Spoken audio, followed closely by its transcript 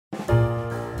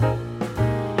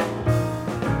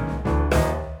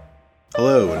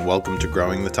Hello and welcome to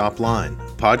Growing the Top Line,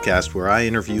 a podcast where I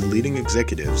interview leading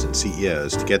executives and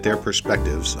CEOs to get their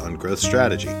perspectives on growth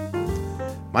strategy.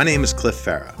 My name is Cliff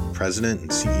Farah, President and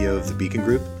CEO of the Beacon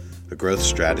Group, a growth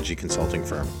strategy consulting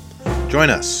firm. Join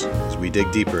us as we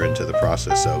dig deeper into the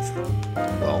process of,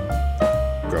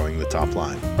 growing the top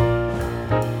line.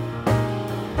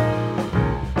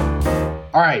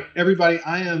 All right, everybody,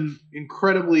 I am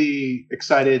incredibly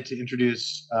excited to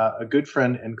introduce a good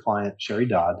friend and client, Sheri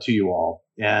Dodd, to you all.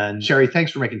 And Sheri,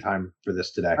 thanks for making time for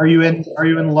this today. Are you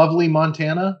in lovely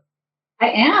Montana? I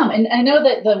am, and I know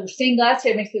that the stained glass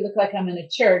here makes me look like I'm in a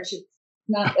church. It's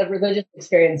not a religious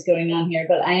experience going on here,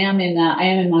 but I am in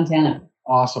Montana.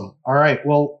 Awesome. All right.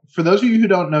 Well, for those of you who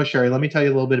don't know Sheri, let me tell you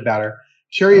a little bit about her.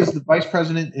 Sheri is the Vice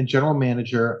President and General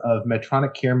Manager of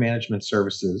Medtronic Care Management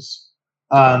Services.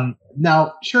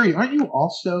 Now, Sheri,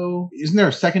 isn't there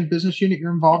a second business unit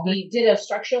you're involved in? We did a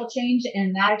structural change,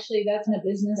 and that's in a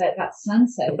business that got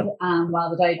sunsetted while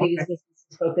the diabetes business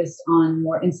is focused on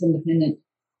more insulin-dependent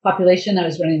population. I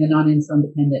was running the non-insulin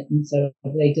dependent, and so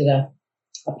they did a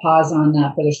pause on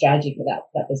further strategy for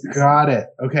that business. Got it.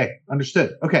 Okay,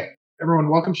 understood. Okay, everyone,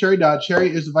 welcome Sheri Dodd. Sheri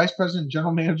is the Vice President and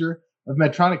General Manager of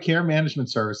Medtronic Care Management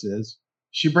Services.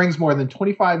 She brings more than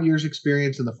 25 years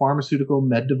experience in the pharmaceutical,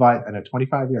 med device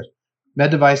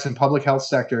and public health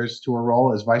sectors to her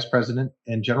role as Vice President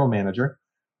and General Manager.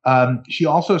 She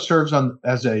also serves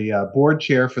as a board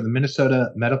chair for the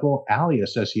Minnesota Medical Alley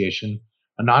Association,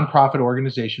 a nonprofit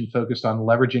organization focused on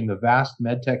leveraging the vast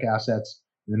medtech assets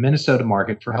in the Minnesota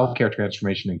market for healthcare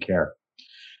transformation and care.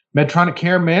 Medtronic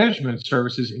Care Management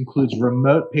Services includes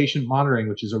remote patient monitoring,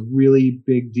 which is a really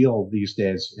big deal these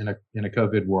days in a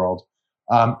COVID world.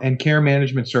 And care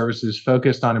management services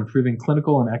focused on improving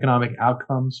clinical and economic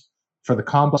outcomes for the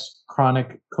complex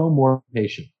chronic comorbid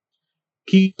patient.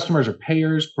 Key customers are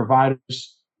payers,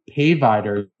 providers,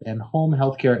 payviders, and home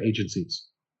healthcare agencies.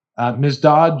 Ms.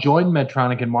 Dodd joined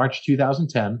Medtronic in March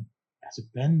 2010. Has it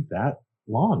been that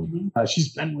long?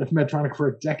 She's been with Medtronic for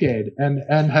a decade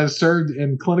and has served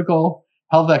in clinical,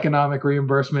 health economic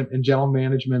reimbursement, and general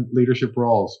management leadership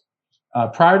roles.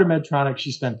 Prior to Medtronic,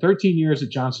 she spent 13 years at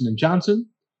Johnson & Johnson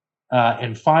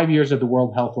and 5 years at the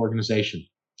World Health Organization.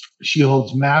 She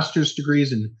holds master's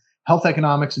degrees in health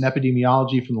economics and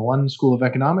epidemiology from the London School of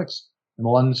Economics and the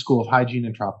London School of Hygiene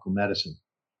and Tropical Medicine.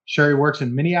 Sheri works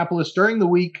in Minneapolis during the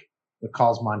week, but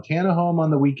calls Montana home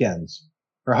on the weekends.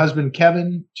 Her husband,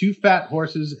 Kevin, 2 fat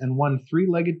horses, and 1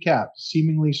 3-legged cat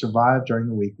seemingly survived during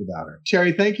the week without her.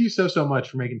 Sheri, thank you so much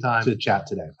for making time to chat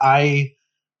today. I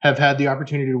have had the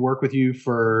opportunity to work with you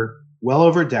for well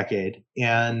over a decade,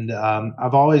 and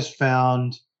I've always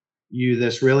found you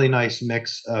this really nice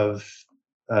mix of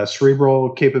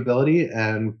cerebral capability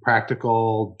and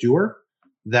practical doer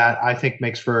that I think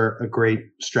makes for a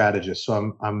great strategist.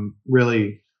 So I'm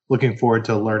really looking forward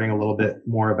to learning a little bit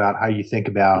more about how you think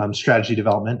about strategy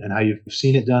development and how you've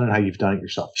seen it done and how you've done it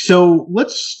yourself. So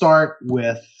let's start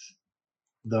with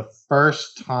the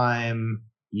first time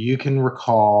you can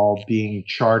recall being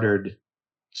chartered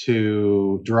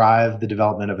to drive the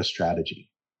development of a strategy.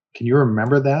 Can you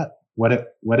remember that? What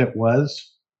it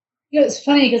was? It's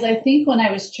funny because I think when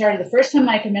I was chartered, the first time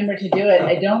I can remember to do it,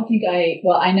 I know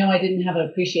I didn't have an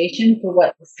appreciation for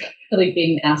what was really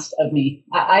being asked of me.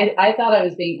 I thought I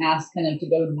was being asked kind of to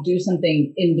go do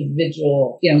something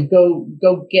individual, go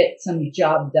get some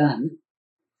job done,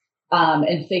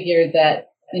 and figured that,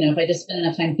 if I just spent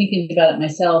enough time thinking about it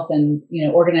myself and,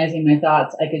 organizing my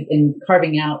thoughts, I could, and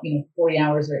carving out, 40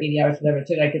 hours or 80 hours, whatever it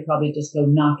took, I could probably just go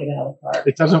knock it out of the park.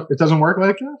 It doesn't work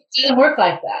like that? It doesn't work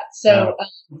like that. So,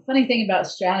 funny thing about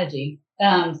strategy.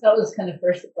 So that was kind of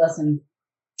first lesson.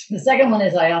 The second one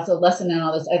is I also lesson in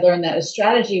all this. I learned that a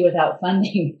strategy without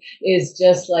funding is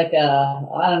just like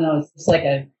it's just like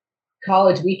a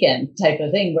college weekend type of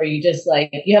thing where you just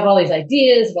you have all these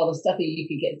ideas of all the stuff that you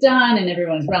could get done and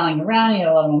everyone's rallying around, you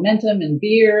have a lot of momentum and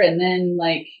beer, and then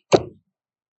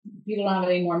people don't have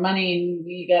any more money and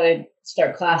you got to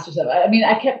start class or something. I mean,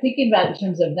 I kept thinking about it in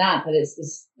terms of that it's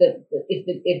this, that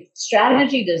if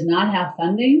strategy does not have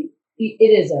funding, it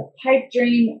is a pipe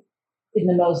dream in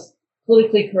the most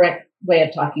politically correct way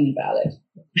of talking about it.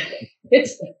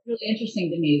 It's really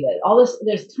interesting to me that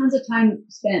there's tons of time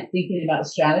spent thinking about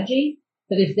strategy,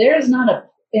 but if there is not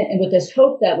and with this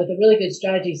hope that with a really good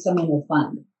strategy, someone will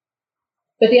fund.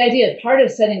 But the idea, part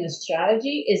of setting a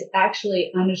strategy is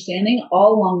actually understanding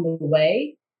all along the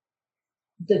way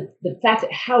the fact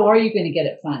that how are you going to get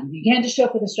it funded? You can't just show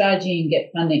up with a strategy and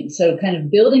get funding. So kind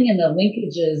of building in the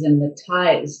linkages and the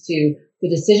ties to the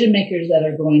decision makers that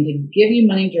are going to give you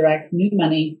money direct, new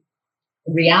money,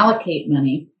 reallocate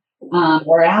money,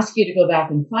 or ask you to go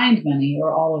back and find money,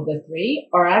 or all of the three,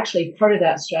 are actually part of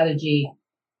that strategy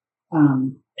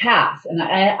path. And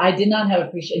I did not have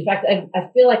appreciation. In fact, I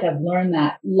feel like I've learned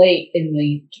that late in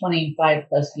the 25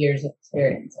 plus years of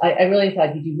experience. I really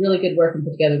thought you do really good work and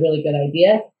put together a really good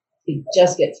idea, it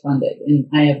just gets funded. And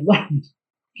I have learned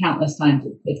countless times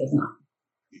it does not.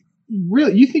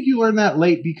 Really, you think you learned that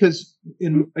late? Because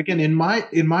in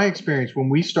my experience, when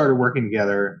we started working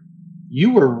together, you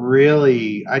were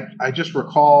really, I just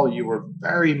recall you were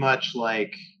very much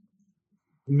like,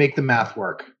 make the math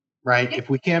work, right? If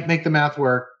we can't make the math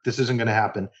work, this isn't going to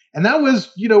happen. And that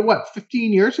was,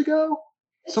 15 years ago,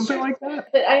 something like that.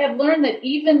 But I have learned that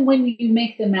even when you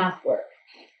make the math work,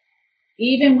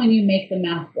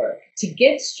 to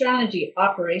get strategy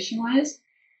operationalized,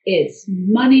 it's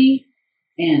money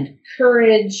and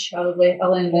courage.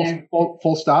 I'll end there.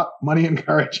 Full stop. Money and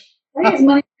courage. Right, it's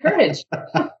money and courage.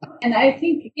 And I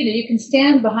think, you can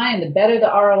stand behind the better the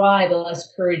ROI, the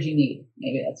less courage you need.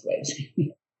 Maybe that's the way to say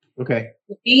it. Okay.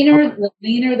 The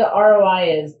leaner the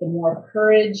ROI is, the more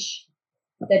courage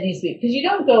that needs to be. Because you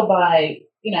don't go by,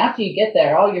 after you get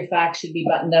there, all your facts should be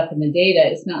buttoned up in the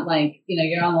data. It's not like,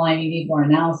 you're on the line, you need more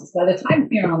analysis. By the time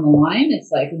you're on the line,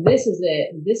 it's like, this is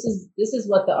it. This is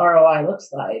what the ROI looks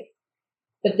like.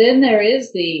 But then there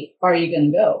is are you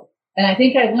going to go? And I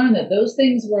think I learned that those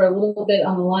things were a little bit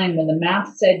on the line when the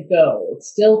math said go. It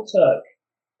still took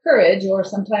courage, or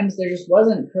sometimes there just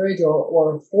wasn't courage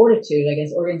or fortitude, I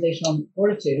guess, organizational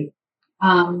fortitude,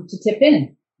 to tip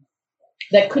in.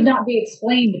 That could not be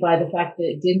explained by the fact that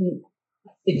it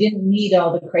didn't meet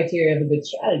all the criteria of a good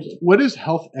strategy. What is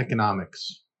health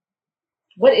economics?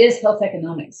 What is health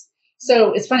economics?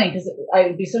 So it's funny because it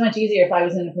would be so much easier if I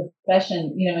was in a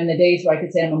profession, in the days where I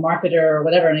could say I'm a marketer or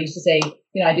whatever. And I used to say,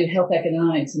 I do health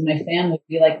economics, and my family would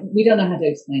be like, we don't know how to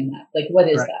explain that. Like, what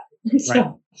is that?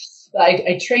 So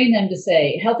I train them to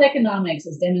say health economics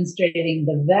is demonstrating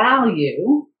the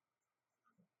value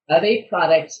of a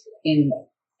product in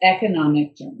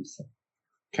economic terms.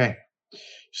 Okay.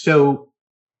 So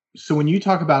when you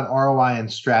talk about ROI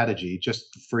and strategy, just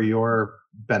for your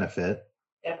benefit,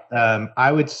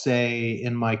 I would say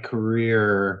in my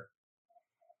career,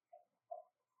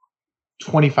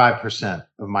 25%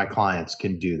 of my clients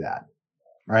can do that,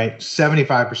 right?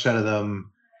 75% of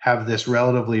them have this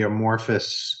relatively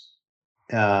amorphous,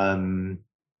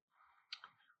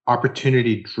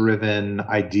 opportunity-driven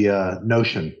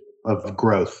notion of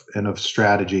growth and of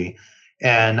strategy.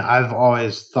 And I've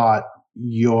always thought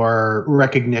your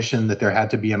recognition that there had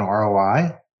to be an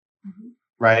ROI,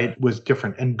 right, was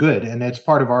different and good. And it's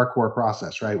part of our core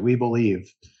process, right? We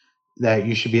believe that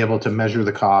you should be able to measure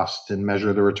the cost and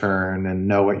measure the return and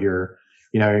know what you're,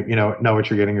 know what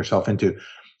you're getting yourself into.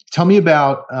 Tell me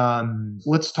about,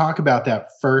 let's talk about that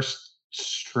first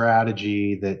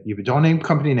strategy that don't name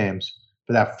company names,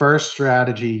 but that first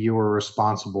strategy you were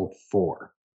responsible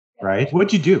for, right?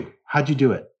 What'd you do? How'd you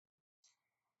do it?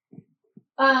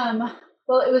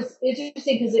 Well, it was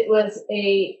interesting because it was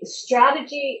a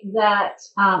strategy that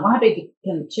I'm happy to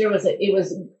kind of share. It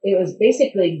was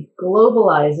basically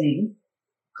globalizing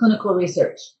clinical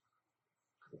research.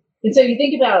 And so you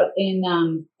think about I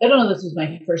don't know if this was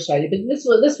my first strategy, but this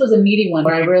was a meaty one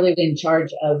where I really was in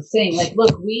charge of saying, like,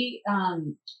 look, we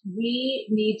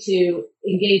need to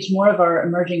engage more of our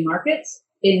emerging markets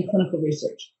in clinical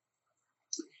research.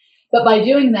 But by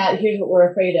doing that, here's what we're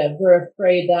afraid of. We're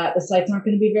afraid that the sites aren't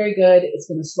going to be very good. It's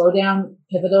going to slow down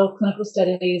pivotal clinical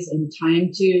studies, and time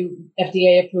to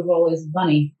FDA approval is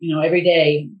money. Every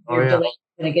day you're delayed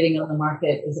and getting on the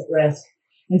market is at risk.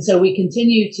 And so we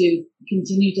continue to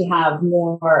have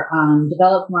more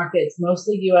developed markets,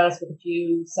 mostly U.S. with a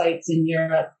few sites in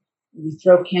Europe. You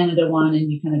throw Canada one,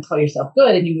 and you kind of call yourself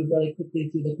good, and you move really quickly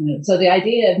through the clinic. So the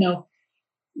idea of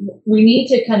we need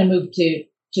to kind of move to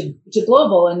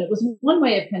global. And it was one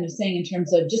way of kind of saying, in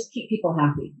terms of just keep people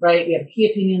happy, right? We have a key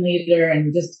opinion leader,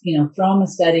 and just, throw them a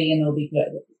study and it'll be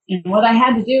good. And what I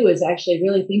had to do is actually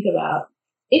really think about,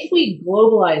 if we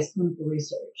globalize clinical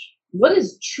research, what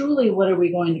are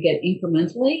we going to get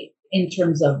incrementally in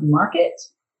terms of market,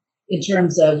 in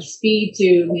terms of speed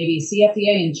to maybe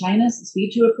CFDA in China,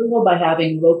 speed to approval by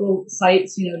having local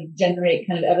sites, generate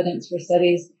kind of evidence for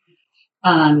studies,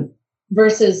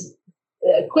 versus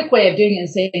a quick way of doing it and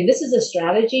saying, this is a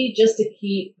strategy just to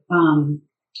keep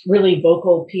really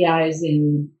vocal PIs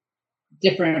in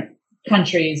different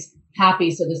countries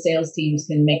happy, so the sales teams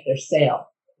can make their sale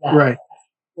that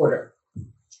quarter.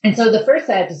 And so the first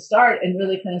I had to start and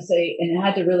really kind of say, and I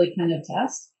had to really kind of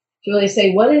test to really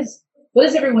say, what is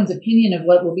everyone's opinion of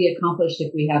what will be accomplished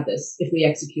if we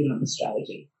execute on the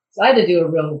strategy? So I had to do a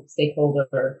real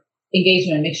stakeholder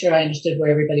engagement, make sure I understood where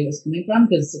everybody was coming from,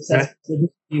 because success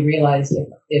wouldn't be realized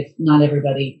if not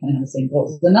everybody kind of had the same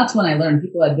goals. And that's when I learned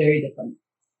people had very different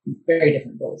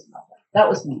goals about that. That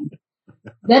was one.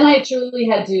 Then I truly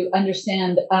had to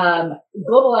understand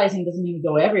globalizing doesn't mean we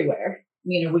go everywhere.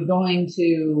 Are we going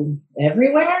to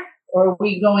everywhere, or are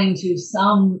we going to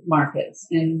some markets?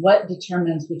 And what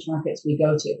determines which markets we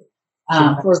go to?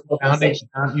 For globalization.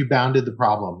 You bounded the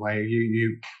problem. Like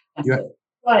you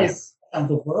Otherwise,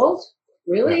 the world,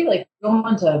 really? Like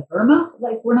going to Burma?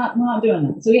 Like we're not doing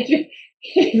that. So we have to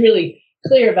be really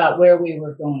clear about where we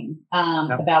were going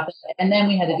about that. And then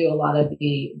we had to do a lot of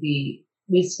we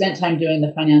spent time doing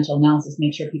the financial analysis,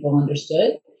 make sure people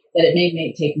understood that it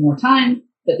may take more time,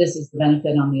 but this is the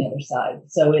benefit on the other side.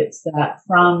 So it's that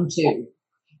from to.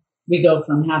 We go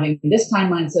from having this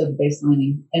timeline, so the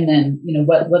baselining, and then,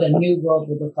 what a new world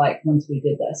would look like once we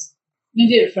did this. We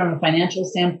did it from a financial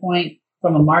standpoint,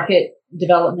 from a market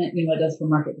development, what it does for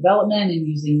market development, and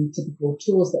using typical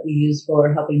tools that we use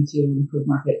for helping to improve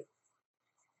market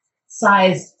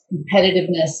size,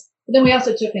 competitiveness. But then we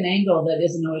also took an angle that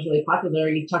isn't always really popular.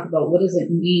 You talk about what does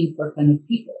it mean for kind of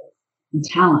people and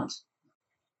talent,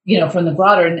 from the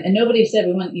broader, and nobody said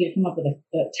we want you to come up with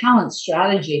a talent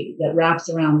strategy that wraps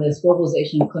around this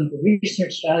globalization and clinical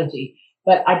research strategy.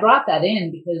 But I brought that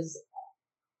in because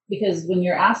when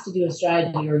you're asked to do a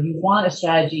strategy, or you want a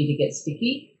strategy to get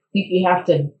sticky, I think you have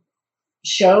to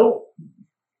show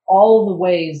all the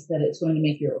ways that it's going to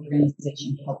make your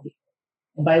organization healthy.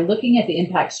 And by looking at the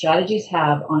impact strategies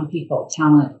have on people,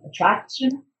 talent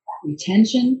attraction,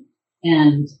 retention,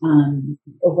 and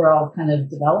overall kind of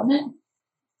development,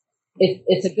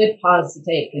 it's a good pause to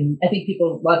take. And I think a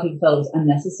lot of people felt it was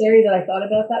unnecessary that I thought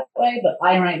about that way, but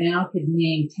I right now could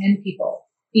name 10 people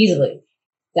easily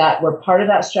that were part of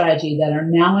that strategy that are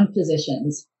now in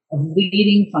positions of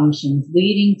leading functions,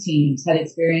 leading teams, had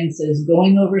experiences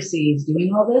going overseas,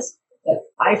 doing all this, that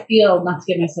I feel, not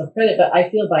to give myself credit, but I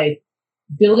feel by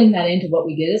building that into what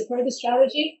we did as part of the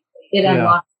strategy, it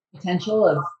unlocked the potential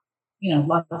of,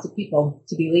 lots of people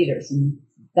to be leaders. And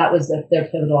that was their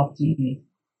pivotal opportunity.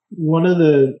 One of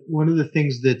the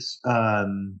things that's, like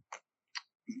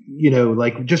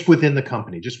just within the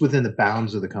company, just within the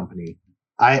bounds of the company,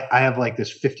 I have like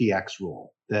this 50x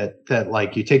rule that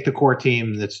like you take the core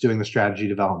team that's doing the strategy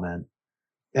development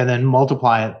and then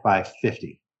multiply it by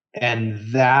 50. And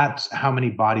that's how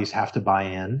many bodies have to buy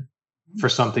in for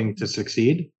something to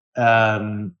succeed,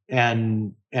 and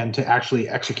to actually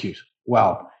execute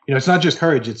well. It's not just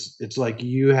courage. It's like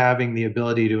you having the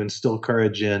ability to instill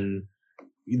courage in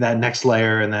that next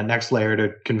layer and that next layer to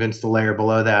convince the layer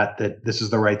below that this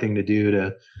is the right thing to do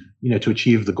to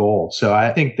achieve the goal. So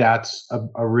I think that's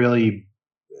a really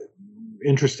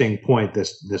interesting point,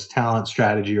 this talent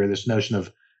strategy, or this notion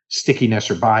of stickiness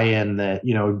or buy-in that,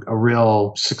 a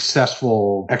real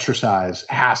successful exercise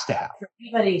has to have. For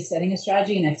anybody setting a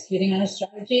strategy and executing on a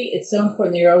strategy, it's so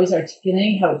important that you're always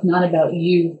articulating how it's not about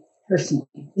you personally.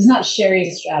 It's not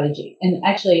Sheri's strategy. And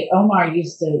actually, Omar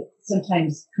used to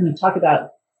sometimes kind of talk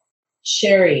about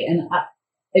Sheri, and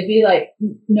it'd be like,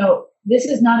 no, this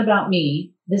is not about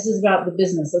me. This is about the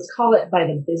business. Let's call it by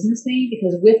the business name,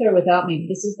 because with or without me,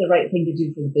 this is the right thing to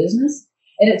do for the business.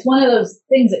 And it's one of those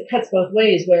things that cuts both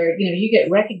ways, where, you get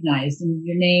recognized in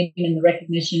your name and the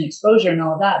recognition, exposure, and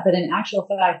all of that. But in actual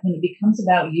fact, when it becomes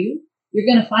about you, you're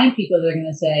going to find people that are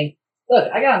going to say, look,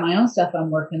 I got my own stuff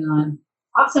I'm working on.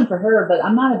 Awesome for her, but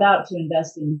I'm not about to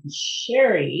invest in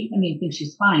Sheri. I mean, I think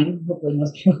she's fine. Hopefully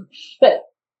most people, but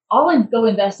I'll go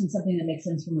invest in something that makes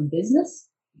sense from a business.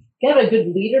 Get a good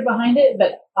leader behind it.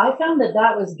 But I found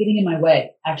that was getting in my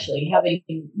way, actually, having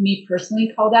me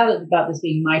personally called out about this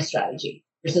being my strategy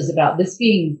versus about this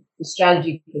being the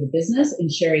strategy for the business and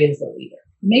Sheri is the leader.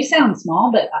 It may sound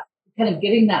small, but kind of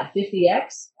getting that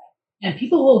 50x, and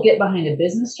people will get behind a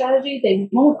business strategy. They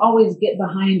won't always get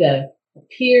behind a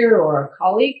peer or a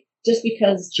colleague just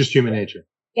because. It's just human nature.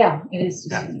 Yeah, it is.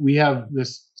 We have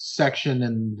this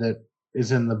section that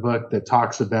is in the book that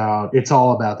talks about, it's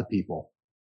all about the people,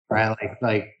 right?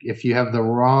 Like if you have the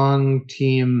wrong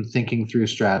team thinking through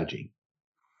strategy,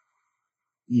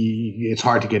 it's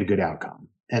hard to get a good outcome.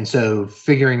 And so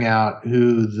figuring out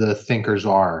who the thinkers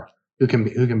are, who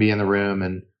can be in the room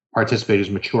and participate, who's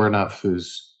mature enough,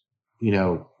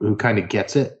 who kind of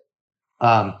gets it.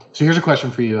 So here's a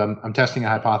question for you. I'm testing a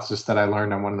hypothesis that I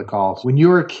learned on one of the calls. When you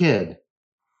were a kid,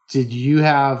 did you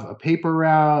have a paper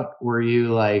route? Were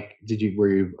you a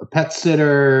pet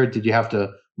sitter? Did you have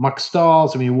to muck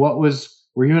stalls? I mean,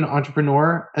 were you an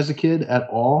entrepreneur as a kid at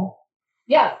all?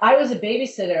 Yeah, I was a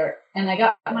babysitter and I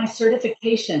got my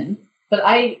certification, but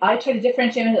I tried to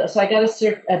differentiate myself. So I got a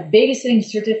babysitting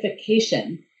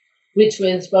certification which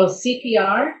was both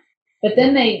CPR, but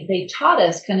then they taught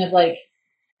us kind of like,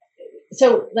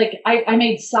 so like I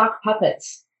made sock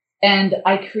puppets and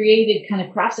I created kind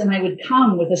of crafts, and I would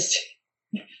come with a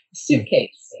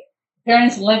suitcase.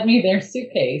 Parents lent me their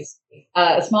suitcase,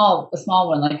 a small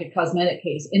one, like a cosmetic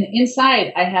case. And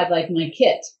inside I had like my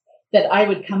kit that I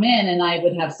would come in and I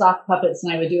would have sock puppets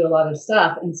and I would do a lot of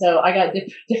stuff. And so I got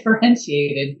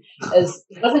differentiated, as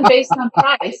it wasn't based on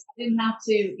price. I didn't have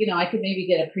to, I could maybe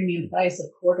get a premium price, a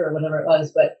quarter or whatever it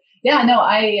was. But yeah, no,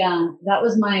 that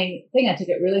was my thing. I took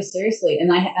it really seriously.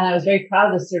 And I was very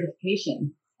proud of the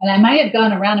certification. And I might have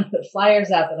gone around and put flyers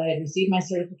out that I had received my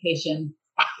certification,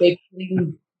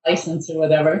 baking license or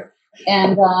whatever,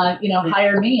 and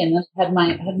hire me, and then had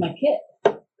my kit.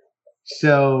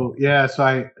 So yeah,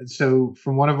 so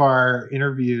from one of our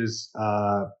interviews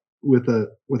with a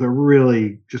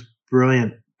really just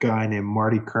brilliant guy named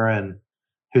Marty Curran,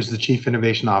 who's the Chief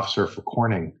Innovation Officer for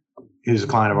Corning, who's a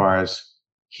client of ours.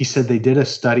 He said they did a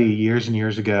study years and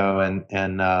years ago,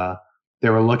 and they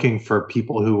were looking for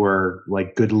people who were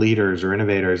like good leaders or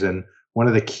innovators, and one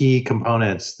of the key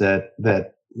components that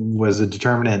was a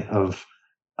determinant of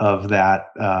that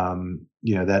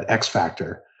that X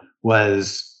factor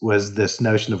was this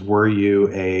notion of were you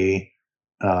an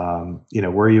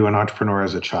entrepreneur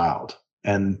as a child,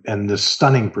 and the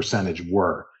stunning percentage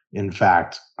were in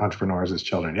fact entrepreneurs as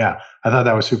children. Yeah, I thought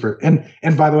that was super.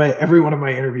 And by the way, every one of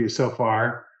my interviews so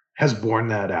far has borne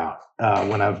that out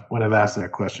when I've asked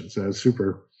that question. So it's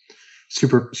super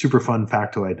fun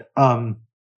factoid.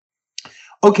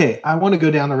 Okay, I want to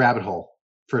go down the rabbit hole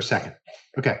for a second.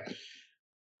 Okay.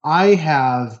 I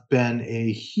have been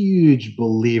a huge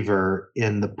believer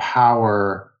in the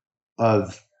power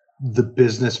of the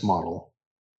business model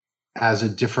as a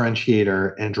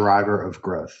differentiator and driver of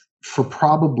growth for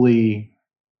probably,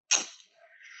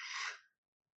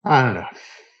 I don't know,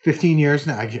 15 years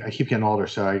now. I keep getting older,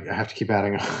 so I have to keep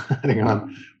adding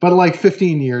on. But like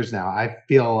 15 years now, I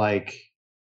feel like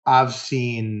I've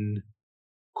seen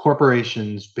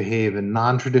corporations behave in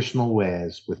non-traditional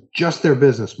ways with just their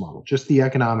business model, just the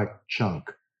economic chunk,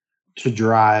 to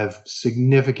drive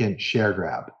significant share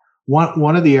grab.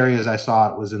 One of the areas I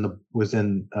saw it was in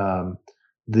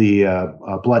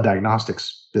the blood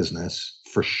diagnostics business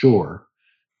for sure.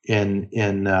 In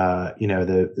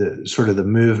the sort of the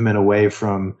movement away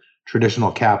from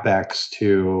traditional capex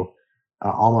to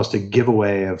almost a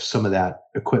giveaway of some of that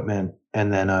equipment,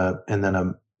 and then a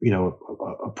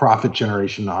profit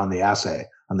generation on the assay,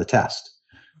 on the test.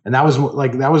 And that was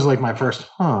like my first,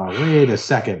 wait a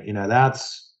second,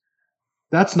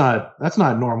 that's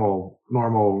not normal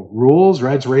rules,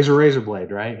 right? It's razor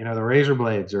blade, right? The razor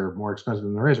blades are more expensive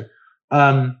than the razor.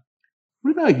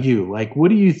 What about you? Like, what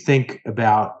do you think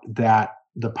about that,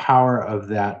 the power of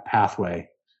that pathway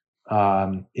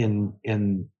in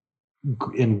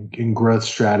growth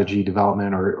strategy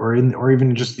development, or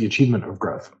even just the achievement of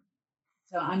growth?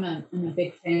 So I'm a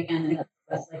big fan, and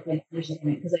that's like my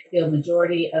understanding, because I feel the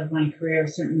majority of my career,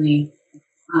 certainly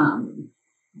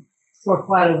for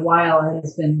quite a while,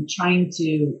 has been trying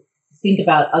to think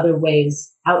about other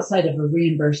ways outside of a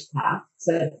reimbursed path.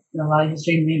 So a lot of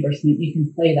history in reimbursement, you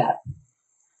can play that.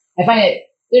 I find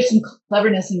there's some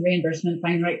cleverness in reimbursement,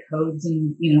 finding the right codes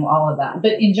and all of that.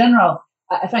 But in general,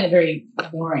 I find it very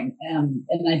boring, and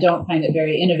I don't find it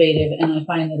very innovative. And I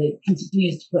find that it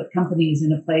continues to put companies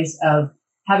in a place of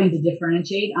having to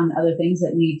differentiate on other things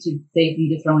that they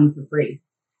need to throw in for free.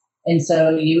 And so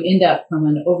you end up, from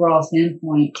an overall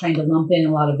standpoint, trying to lump in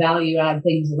a lot of value add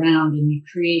things around, and you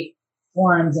create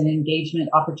forums and engagement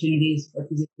opportunities for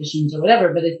physicians or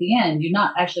whatever. But at the end, you're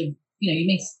not actually, you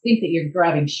may think that you're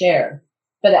grabbing share,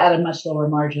 but at a much lower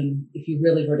margin if you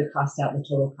really were to cost out the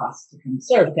total cost to come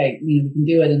serve. Okay, we can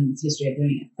do it, and it's history of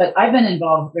doing it. But I've been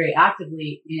involved very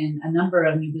actively in a number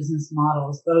of new business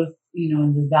models, both,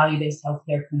 in the value-based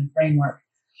healthcare kind of framework,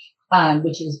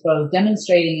 which is both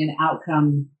demonstrating an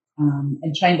outcome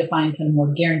and trying to find kind of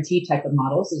more guarantee type of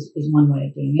models is one way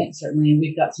of doing it, certainly. And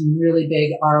we've got some really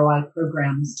big ROI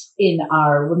programs in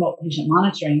our remote patient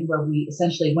monitoring, where we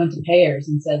essentially went to payers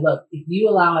and said, look, if you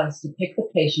allow us to pick the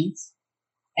patients,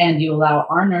 and you allow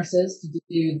our nurses to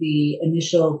do the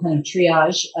initial kind of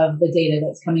triage of the data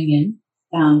that's coming in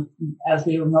as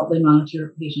we remotely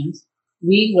monitor patients,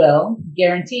 we will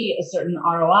guarantee a certain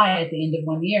ROI at the end of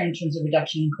 1 year in terms of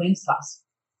reduction in claims costs.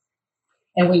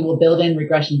 And we will build in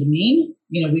regression to mean.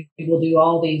 We will do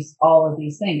all of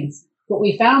these things. What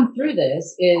we found through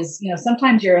this is,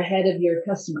 sometimes you're ahead of your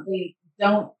customer. We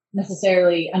don't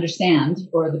necessarily understand,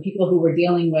 or the people who we're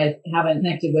dealing with haven't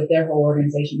connected with their whole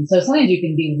organization. So sometimes you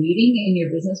can be leading in your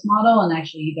business model and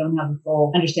actually you don't have the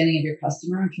full understanding of your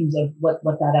customer in terms of what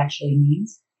that actually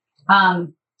means.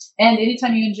 And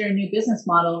anytime you enter a new business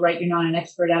model, right, you're not an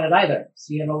expert at it either.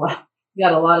 So you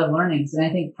got a lot of learnings. And I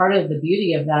think part of the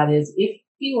beauty of that is if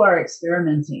you are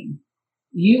experimenting,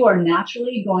 you are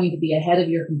naturally going to be ahead of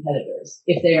your competitors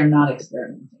if they are not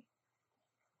experimenting.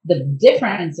 The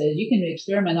difference is you can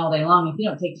experiment all day long. If you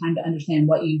don't take time to understand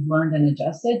what you've learned and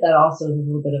adjusted, that also is a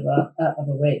little bit of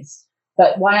a waste.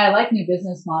 But why I like new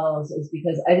business models is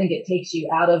because I think it takes you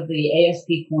out of the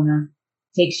ASP corner,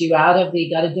 takes you out of the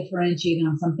got to differentiate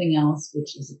on something else,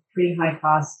 which is a pretty high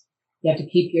cost. You have to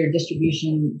keep your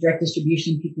direct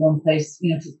distribution people in place,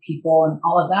 to people and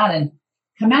all of that, and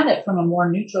come at it from a more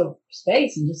neutral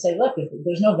space and just say, look, if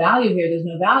there's no value here, there's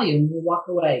no value, and we'll walk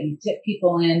away. You tip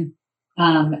people in.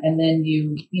 And then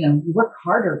you work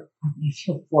harder, I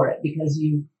feel, for it because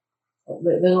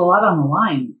there's a lot on the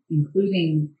line,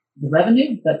 including the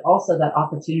revenue, but also that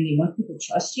opportunity. Once people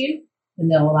trust you, then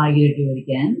they'll allow you to do it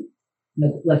again.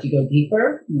 They'll let you go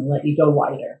deeper and they'll let you go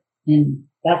wider. And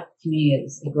that to me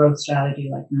is a growth strategy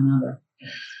like none other.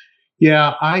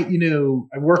 Yeah, I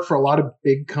work for a lot of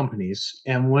big companies,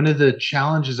 and one of the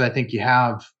challenges I think you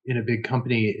have in a big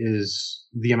company is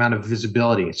the amount of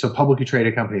visibility. So publicly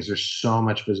traded companies, there's so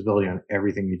much visibility on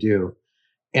everything you do,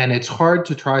 and it's hard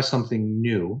to try something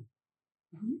new,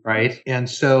 right? And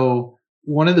so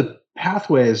one of the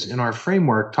pathways in our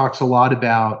framework talks a lot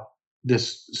about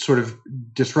this sort of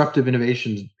disruptive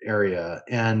innovation area.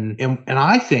 And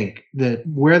I think that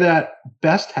where that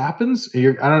best happens,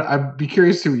 I'd be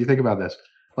curious to see what you think about this.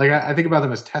 Like, I think about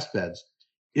them as test beds,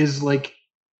 is like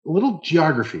little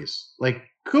geographies. Like,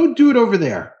 go do it over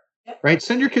there, right?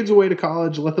 Send your kids away to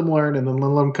college, let them learn, and then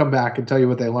let them come back and tell you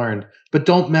what they learned, but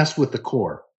don't mess with the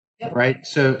core, right?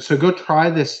 So go try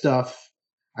this stuff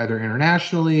either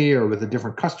internationally or with a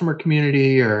different customer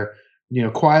community, or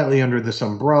quietly under this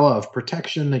umbrella of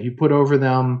protection that you put over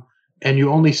them, and you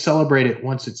only celebrate it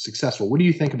once it's successful. What do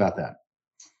you think about that?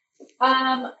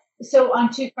 So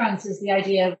on two fronts is the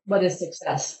idea of what is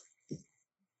success.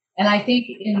 And I think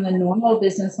in the normal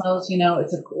business models,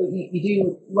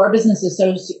 our business is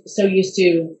so used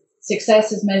to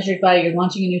success is measured by you're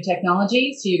launching a new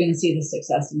technology, so you're going to see the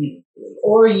success immediately.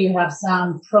 Or you have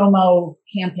some promo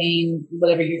campaign,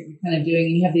 whatever you're kind of doing,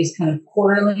 and you have these kind of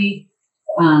quarterly,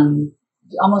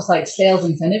 almost like sales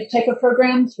incentive type of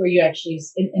programs where you actually,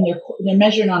 and they're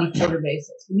measured on a quarter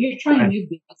basis. When you're trying new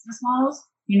business models,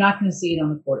 you're not going to see it on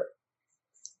the quarter.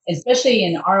 Especially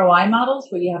in ROI models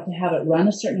where you have to have it run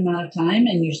a certain amount of time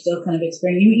and you're still kind of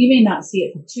experiencing, you may not see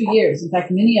it for 2 years. In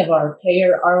fact, many of our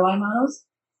payer ROI models,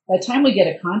 by the time we get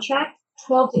a contract,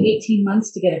 12 to 18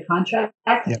 months to get a contract,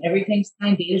 everything's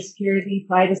signed, data security,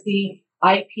 privacy,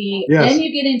 IP. Yes. Then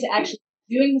you get into actually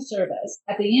doing the service.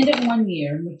 At the end of 1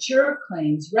 year, mature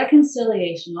claims,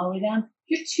 reconciliation, all the way down,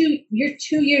 you're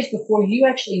 2 years before you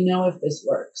actually know if this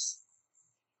works.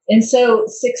 And so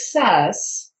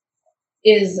success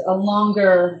is a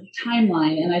longer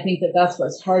timeline. And I think that that's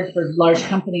what's hard for large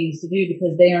companies to do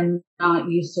because they are not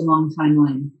used to long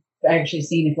timeline for actually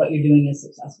seeing if what you're doing is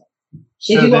successful.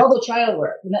 They do all the trial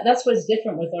work. And that's what's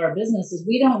different with our business is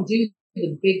we don't do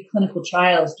the big clinical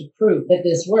trials to prove that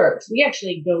this works. We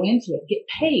actually go into it, get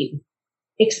paid,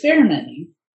 experimenting,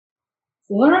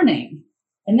 learning.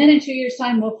 And then in 2 years'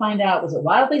 time, we'll find out, was it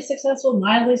wildly successful,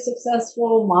 mildly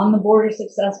successful, on the border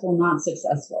successful, not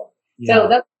successful? Yeah. So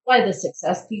that's why the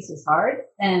success piece is hard.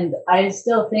 And I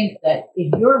still think that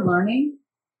if you're learning,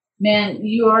 man,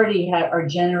 you already are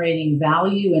generating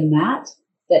value in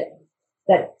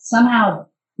that somehow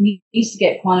needs to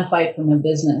get quantified from a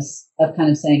business of kind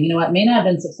of saying, it may not have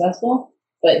been successful,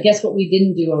 but guess what we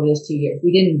didn't do over those 2 years?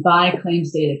 We didn't buy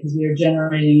claims data because we were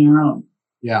generating our own.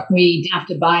 Yeah. We didn't have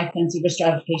to buy fancy risk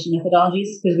stratification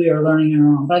methodologies because we were learning our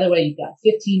own. By the way, you've got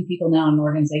 15 people now in an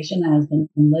organization that has been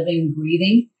living,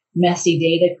 breathing, messy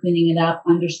data, cleaning it up,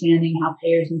 understanding how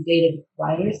payers move data to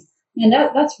providers. And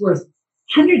that's worth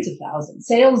hundreds of thousands.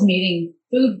 Sales meeting,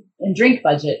 food and drink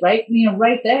budget, right?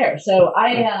 Right there. So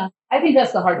I think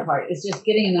that's the hard part is just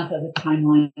getting enough of a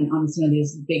timeline on some of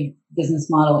these big business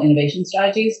model innovation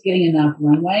strategies, getting enough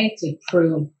runway to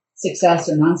prove success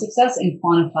or non-success and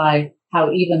quantify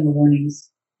how even the learnings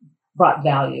brought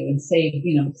value and save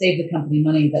the company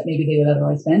money that maybe they would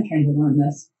otherwise spend trying to learn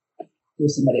this through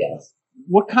somebody else.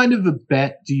 What kind of a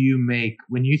bet do you make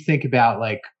when you think about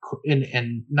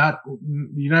and not,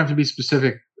 you don't have to be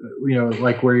specific,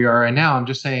 like where you are right now. I'm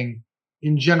just saying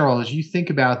in general, as you think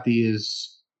about these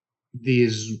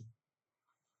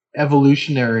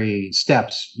evolutionary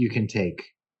steps you can take,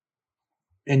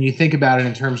 and you think about it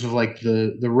in terms of like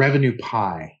the revenue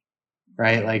pie,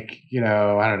 right? Like, I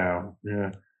don't know,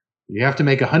 you have to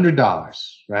make $100,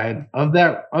 right? Of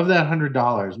that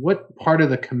 $100, what part of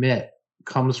the commit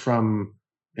comes from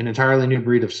an entirely new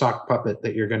breed of sock puppet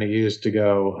that you're going to use to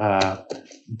go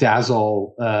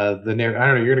dazzle the neighbor? I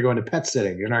don't know. You're going to go into pet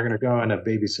sitting. You're not going to go into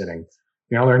babysitting.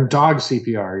 Learn dog CPR.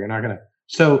 You're not going to.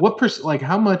 So, like,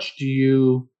 how much do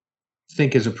you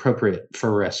think is appropriate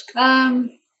for risk?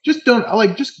 Just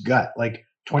don't just gut, like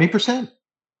 20%,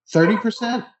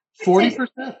 30%,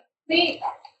 40%. See,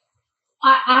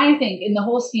 I think in the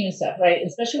whole scheme of stuff, right?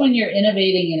 Especially when you're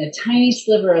innovating in a tiny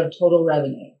sliver of total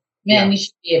revenue, man, you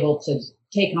should be able to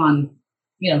take on,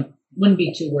 wouldn't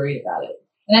be too worried about it.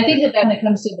 And I think that when it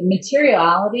comes to the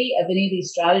materiality of any of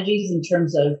these strategies in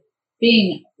terms of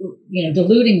being,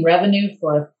 diluting revenue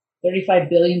for a $35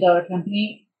 billion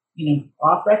company,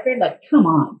 off record, like, come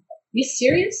on, are you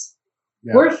serious?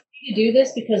 Yeah. We're free to do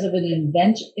this because of an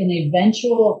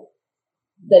eventual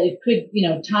that it could,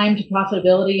 time to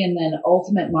profitability and then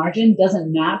ultimate margin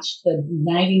doesn't match the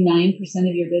 99%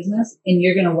 of your business, and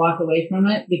you're going to walk away from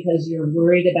it because you're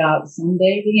worried about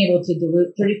someday being able to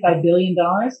dilute $35 billion.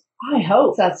 I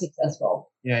hope that's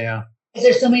successful. Yeah. Because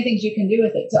there's so many things you can do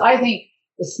with it. So I think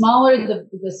the smaller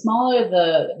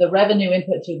the revenue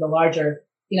input to the larger,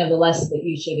 the less that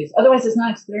you should. Otherwise, it's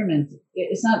not experimenting.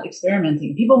 It's not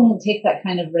experimenting. People won't take that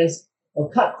kind of risk. They'll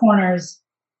cut corners.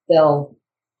 They'll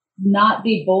not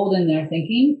be bold in their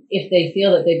thinking if they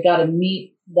feel that they've got to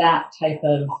meet that type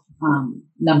of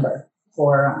number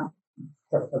for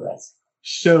risk.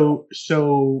 So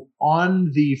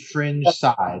on the fringe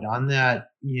side, on that,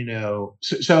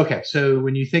 okay. So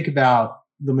when you think about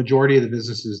the majority of the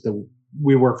businesses that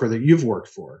we work for, that you've worked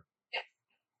for,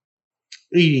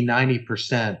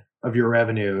 80-90% of your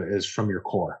revenue is from your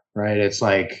core, right? It's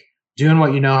like doing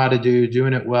what you know how to do,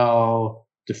 doing it well,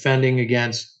 defending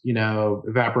against,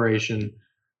 evaporation.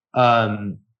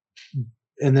 And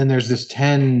then there's this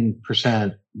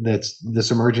 10% that's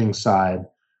this emerging side.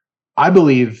 I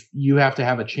believe you have to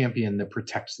have a champion that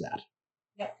protects that.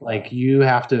 Yep. Like you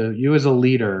as a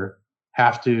leader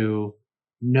have to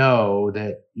know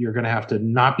that you're going to have to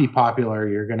not be popular.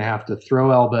 You're going to have to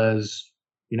throw elbows.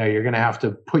 You're going to have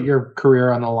to put your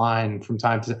career on the line from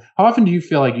time to time. How often do you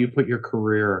feel like you put your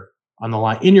career on the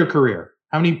line in your career?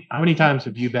 How many times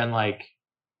have you been like,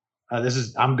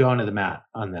 I'm going to the mat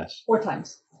on this? 4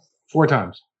 times. 4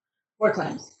 times. 4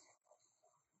 times.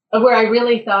 Where I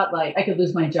really thought like I could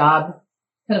lose my job,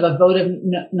 kind of a vote of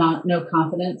no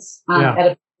confidence.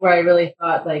 Where I really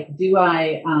thought like, do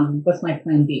I, what's my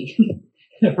plan B?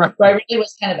 Right. Where I really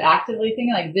was kind of actively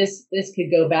thinking like this could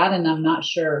go bad, and I'm not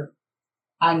sure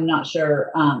I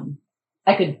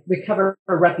could recover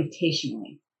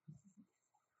reputationally.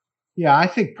 Yeah, I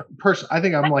think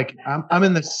I'm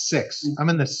in the 6. I'm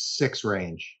in the 6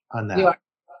 range on that. You are?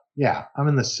 Yeah, I'm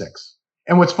in the 6.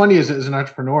 And what's funny is, as an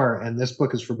entrepreneur, and this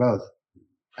book is for both,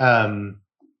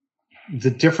 the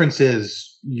difference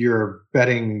is you're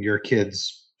betting your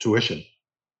kids' tuition.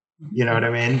 You know what I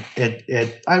mean?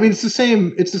 It's the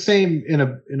same. It's the same in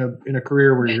a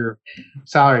career where you're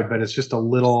salaried, but it's just a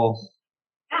little.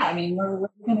 Yeah, where are we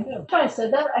going to go? When I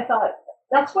said that, I thought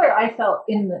that's where I felt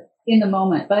in the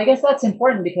moment. But I guess that's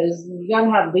important because you got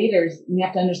to have leaders and you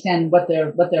have to understand what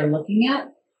they're looking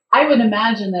at. I would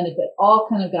imagine that if it all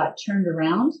kind of got turned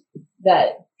around,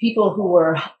 that people who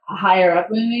were higher up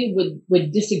with me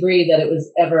would disagree that it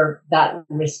was ever that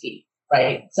risky,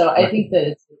 right? So I think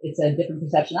that it's a different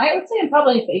perception. I would say I'm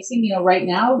probably facing, right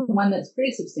now, one that's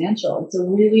pretty substantial. It's a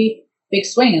really big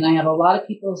swing, and I have a lot of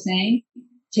people saying,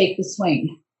 take the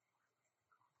swing.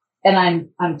 And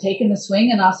I'm taking the swing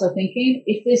and also thinking,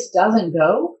 if this doesn't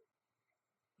go,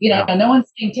 no one's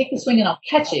saying take the swing and I'll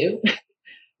catch you.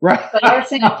 Right. But they're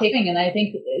saying I'm taking, and I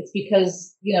think it's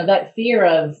because, that fear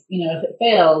of, if it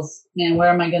fails, man, where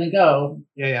am I going to go?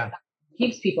 Yeah.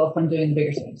 Keeps people from doing the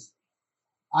bigger swings.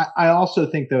 I also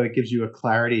think, though, it gives you a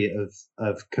clarity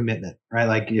of commitment, right?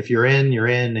 Like if you're in,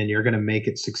 and you're going to make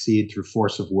it succeed through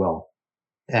force of will.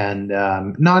 And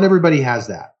not everybody has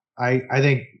that. I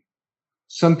think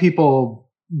some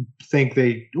people think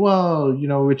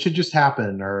it should just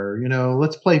happen, or,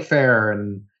 let's play fair.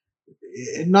 And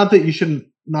not that you shouldn't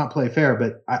not play fair,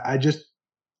 but I just,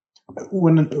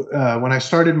 when I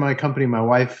started my company, my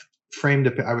wife framed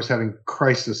it. I was having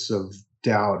crisis of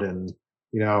doubt and,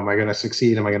 am I going to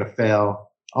succeed? Am I going to fail?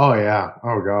 Oh yeah.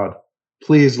 Oh God,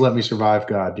 please let me survive,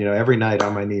 God. Every night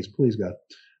on my knees, please, God.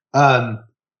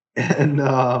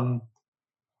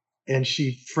 And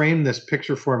she framed this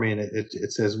picture for me, and it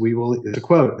says, it's a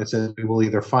quote. It says, we will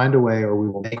either find a way or we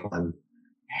will make one.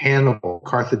 Hannibal,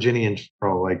 Carthaginian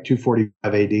general, like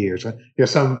 245 AD or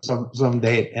something, some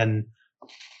date. And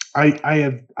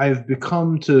I've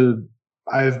become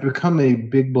a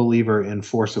big believer in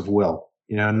force of will.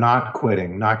 Not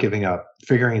quitting, not giving up,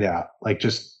 figuring it out. Like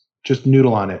just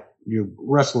noodle on it. You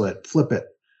wrestle it, flip it.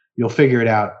 You'll figure it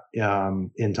out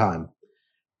in time.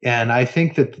 And I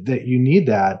think that you need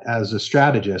that as a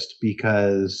strategist,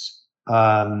 because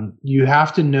you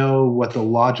have to know what the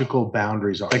logical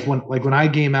boundaries are. Like when I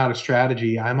game out a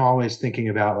strategy, I'm always thinking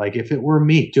about, like, if it were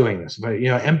me doing this. But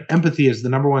empathy is the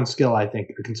number one skill I think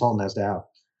a consultant has to have.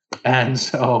 And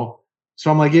so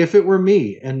I'm like, if it were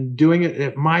me and doing it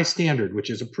at my standard,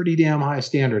 which is a pretty damn high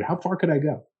standard, how far could I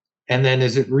go? And then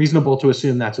is it reasonable to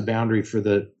assume that's a boundary for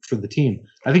the team?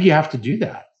 I think you have to do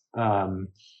that. And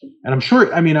I'm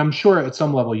sure at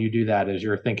some level you do that as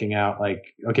you're thinking out,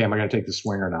 like, okay, am I going to take the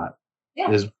swing or not? Yeah,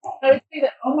 I would say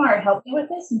that Omar helped me with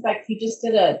this. In fact, he just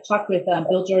did a talk with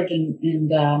Bill George and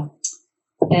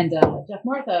Jeff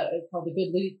Martha called The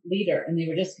Good Leader, and they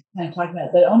were just kind of talking about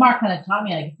it. But Omar kind of taught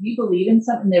me, like, if you believe in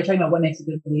something, they were talking about what makes a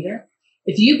good leader.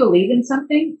 If you believe in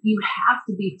something, you have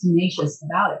to be tenacious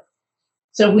about it.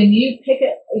 So when you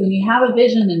have a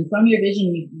vision, and from your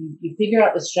vision, you figure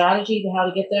out the strategy to how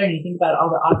to get there, and you think about all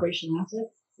the operational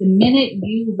assets, the minute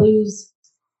you lose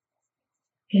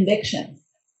conviction,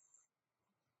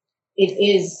 it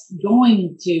is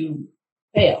going to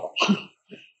fail.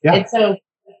 Yeah. And so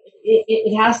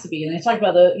it has to be. And I talk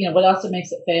about what also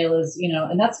makes it fail is,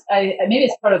 and that's, maybe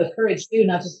it's part of the courage too,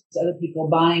 not just other people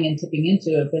buying and tipping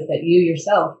into it, but that you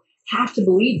yourself have to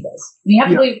believe this. And you have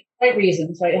to believe the right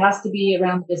reasons, right? It has to be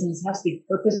around business. It has to be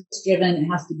purpose driven. It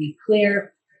has to be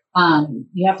clear.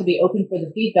 You have to be open for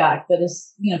the feedback, but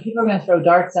people are going to throw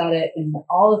darts at it and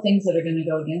all the things that are going to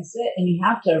go against it. And you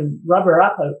have to rubber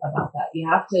up about that. You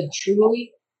have to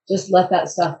truly just let that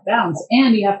stuff bounce,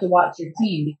 and you have to watch your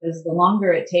team, because the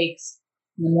longer it takes,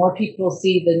 the more people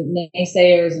see the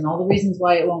naysayers and all the reasons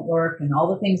why it won't work and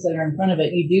all the things that are in front of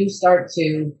it. You do start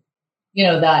to,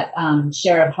 that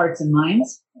share of hearts and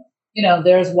minds.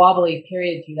 There's wobbly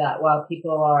period through that while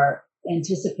people are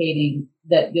anticipating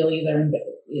that you'll either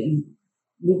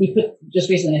we put just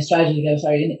recently a strategy together.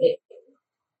 Sorry,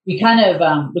 we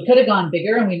could have gone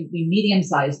bigger, and we medium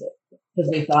sized it because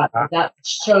we thought that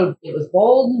showed it was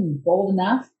bold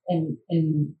enough, and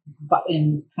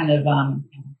kind of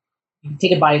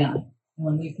take a bite on it. And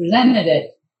when we presented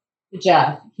it to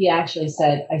Jeff, he actually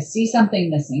said, "I see something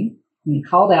missing." And he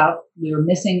called out we were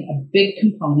missing a big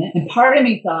component, and part of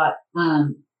me thought,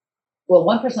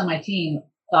 one person on my team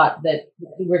thought that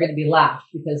we were going to be laughed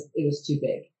because it was too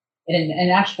big. And in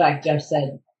actual fact, Jeff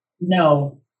said,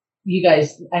 "No, you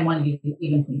guys, I wanted you to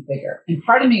even think bigger." And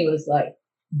part of me was like,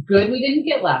 good, we didn't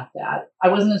get laughed at. I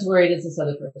wasn't as worried as this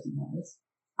other person was.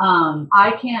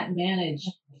 I can't manage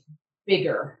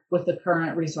bigger with the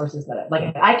current resources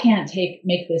I can't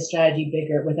make this strategy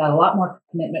bigger without a lot more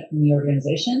commitment from the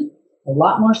organization, a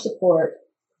lot more support.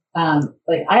 I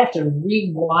have to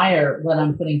rewire what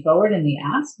I'm putting forward in the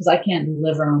ask, because I can't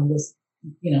deliver on this,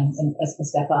 a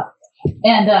step up.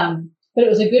 And, but it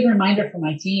was a good reminder for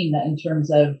my team that in terms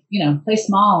of, play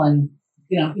small, and,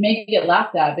 you may get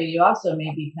laughed at, but you also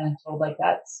may be kind of told like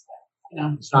that's,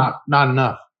 it's not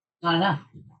enough. Not enough.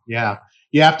 Yeah.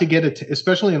 You have to get it,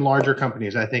 especially in larger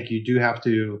companies. I think you do have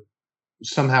to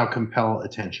somehow compel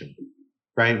attention,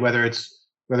 right? Whether it's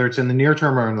in the near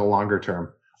term or in the longer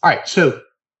term. All right. So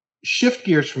shift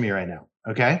gears for me right now.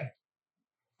 Okay.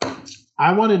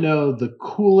 I want to know the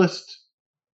coolest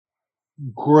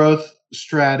growth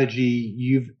strategy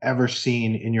you've ever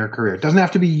seen in your career. It doesn't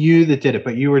have to be you that did it,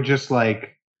 but you were just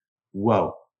like,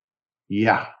 whoa,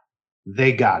 yeah,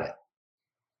 they got it.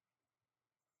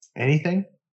 Anything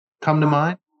come to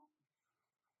mind?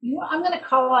 I'm going to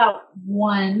call out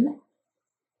one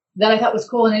that I thought was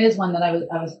cool, and it is one that I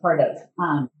was part of.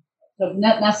 So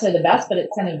not necessarily the best, but it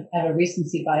kind of have a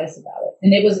recency bias about it.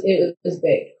 And it was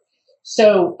big.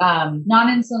 So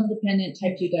non-insulin dependent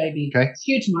type 2 diabetes, okay.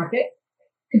 Huge market,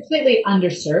 completely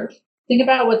underserved. Think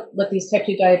about what these type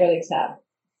 2 diabetics have.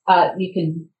 You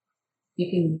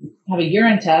can have a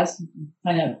urine test,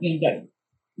 kind of, you've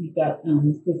got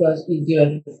glucose, you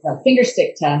do a finger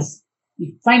stick test.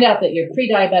 You find out that you're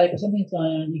pre-diabetic or something's going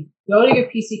on. You go to your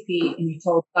PCP and you're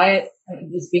told diet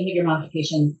is behavior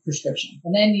modification prescription.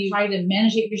 And then you try to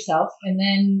manage it yourself. And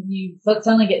then you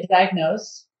suddenly get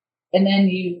diagnosed. And then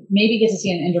you maybe get to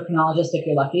see an endocrinologist if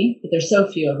you're lucky, but there's so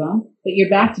few of them. But you're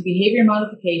back to behavior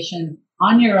modification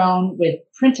on your own with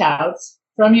printouts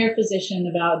from your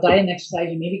physician about diet and exercise.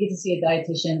 You maybe get to see a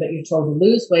dietitian, but you're told to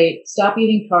lose weight, stop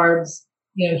eating carbs.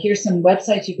 Here's some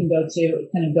websites you can go to,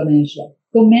 kind of go manage that.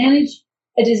 Go manage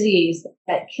a disease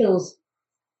that kills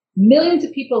millions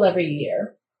of people every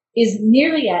year, is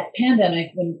nearly at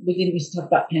pandemic, when we didn't used to talk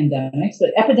about pandemics, but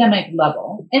epidemic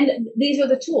level. And these are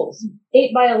the tools: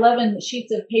 8x11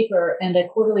 sheets of paper and a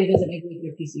quarterly visit maybe with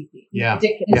your PCP. Yeah.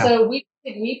 Ridiculous. Yeah. So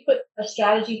we put a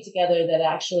strategy together that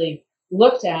actually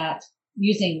looked at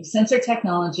using sensor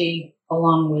technology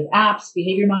along with apps,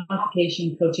 behavior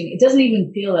modification, coaching. It doesn't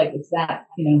even feel like it's that,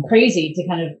 crazy to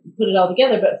kind of put it all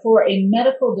together, but for a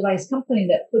medical device company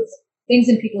that puts things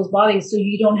in people's bodies so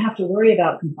you don't have to worry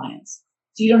about compliance.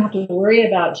 So you don't have to worry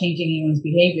about changing anyone's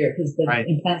behavior because the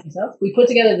implants themselves. We put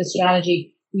together the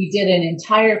strategy. We did an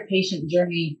entire patient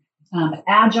journey,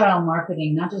 agile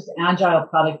marketing, not just agile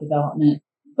product development,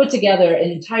 put together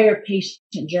an entire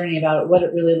patient journey about what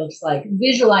it really looks like,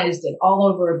 visualized it all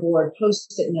over a board,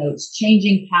 post-it notes,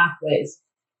 changing pathways,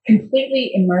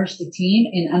 completely immersed the team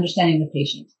in understanding the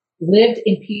patient, lived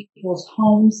in people's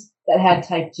homes that had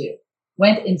type 2,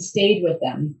 went and stayed with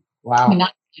them. Wow. I mean,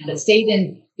 not, but stayed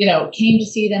in, came to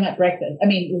see them at breakfast. I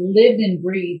mean, lived and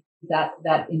breathed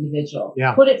that individual.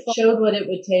 Yeah. Showed what it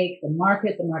would take, the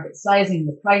market sizing,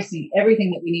 the pricing,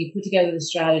 everything that we need, put together the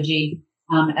strategy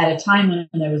at a time when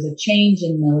there was a change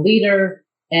in the leader.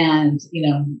 And,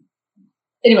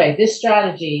 anyway, this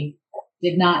strategy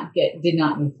did not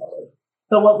move forward.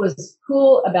 But what was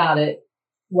cool about it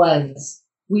was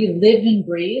we lived and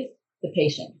breathed the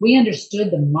patient. We understood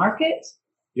the market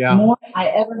more than I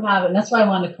ever have. And that's why I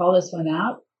wanted to call this one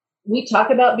out. We talk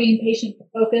about being patient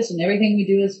focused and everything we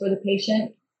do is for the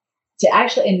patient. To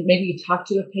actually, and maybe you talk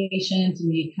to a patient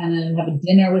and you kind of have a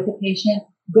dinner with a patient,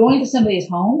 going to somebody's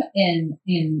home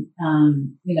in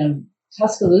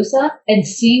Tuscaloosa and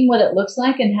seeing what it looks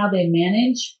like and how they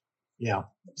manage. Yeah.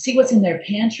 See what's in their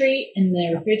pantry and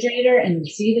their refrigerator and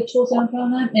see the tools on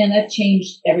them. And that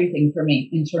changed everything for me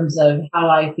in terms of how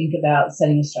I think about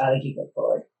setting a strategy go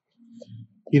forward.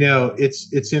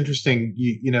 It's interesting.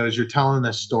 As you're telling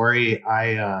this story,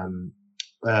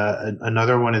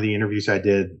 another one of the interviews I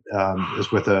did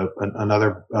is with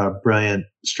another brilliant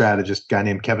strategist, guy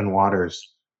named Kevin Waters,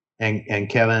 and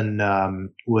Kevin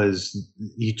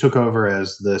he took over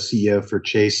as the CEO for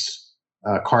Chase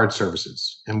Card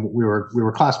Services, and we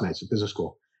were classmates at business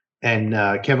school. And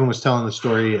Kevin was telling the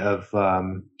story of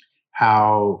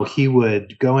how he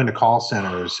would go into call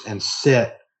centers and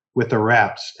sit with the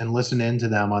reps and listen into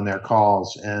them on their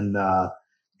calls and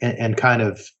kind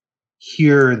of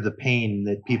hear the pain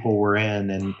that people were in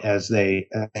and as they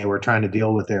were trying to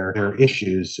deal with their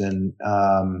issues. And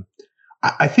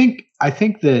I think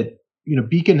that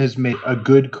Beacon has made a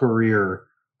good career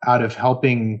out of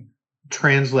helping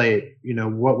translate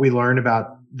what we learn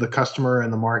about the customer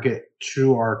and the market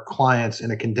to our clients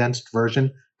in a condensed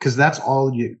version, because that's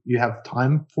all you have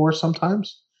time for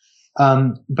sometimes.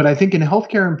 But I think in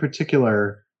healthcare in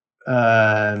particular,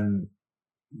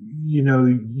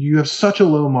 you have such a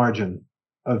low margin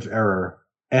of error,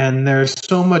 and there's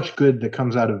so much good that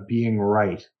comes out of being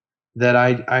right that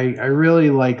I really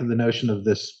like the notion of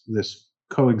this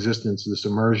coexistence, this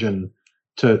immersion,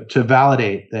 to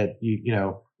validate that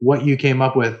what you came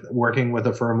up with working with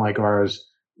a firm like ours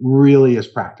really is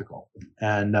practical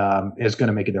and is going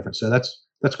to make a difference. So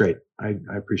that's great. I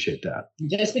appreciate that.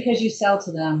 Just because you sell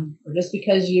to them, or just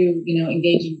because you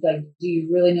engage, do you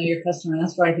really know your customer? And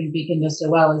that's where I think Beacon does so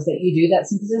well, is that you do that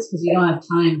synthesis because you don't have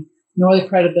time, nor the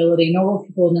credibility, nor will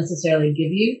people necessarily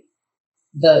give you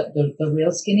the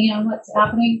real skinny on what's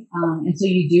happening. And so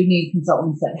you do need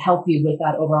consultants that help you with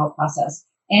that overall process.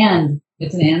 And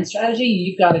it's an and strategy.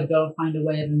 You've got to go find a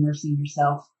way of immersing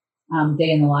yourself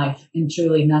day in the life, and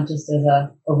truly not just as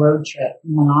a road trip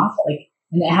one off,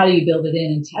 and how do you build it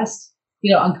in and test,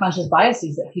 unconscious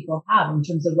biases that people have in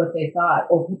terms of what they thought,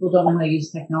 or people don't know how to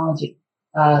use technology.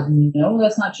 No,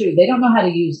 that's not true. They don't know how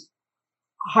to use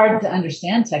hard to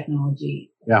understand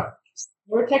technology. Yeah.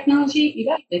 Or technology, you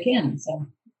bet they can. So.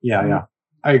 Yeah.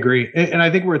 I agree. And I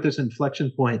think we're at this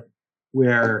inflection point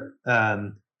where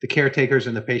the caretakers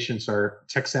and the patients are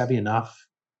tech savvy enough,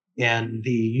 and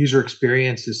the user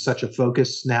experience is such a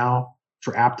focus now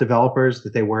for app developers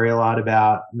that they worry a lot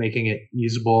about making it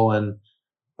usable. And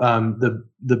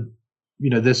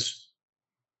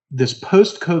this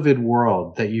post-COVID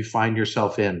world that you find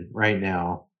yourself in right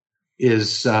now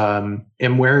is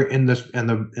and where in this and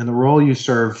the role you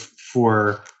serve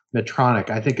for Medtronic,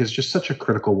 I think, is just such a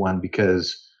critical one,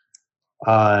 because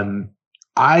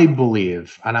I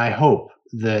believe and I hope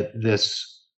that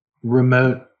this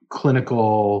remote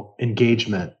clinical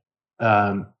engagement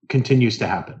continues to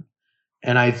happen.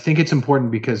 And I think it's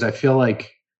important because I feel like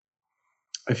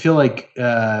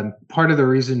part of the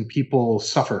reason people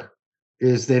suffer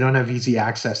is they don't have easy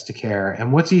access to care.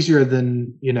 And what's easier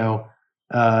than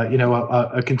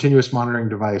a continuous monitoring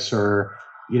device, or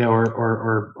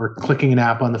or clicking an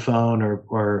app on the phone,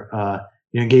 or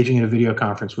engaging in a video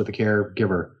conference with a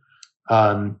caregiver.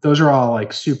 Those are all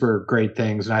like super great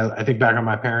things. And I think back on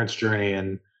my parents' journey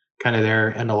and kind of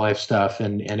their end of life stuff,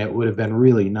 and it would have been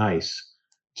really nice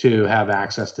to have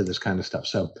access to this kind of stuff.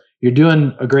 So you're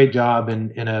doing a great job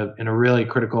in a really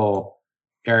critical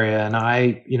area. And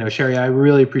Sheri, I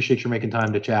really appreciate you making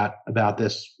time to chat about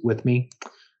this with me.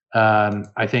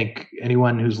 I think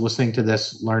anyone who's listening to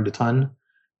this learned a ton,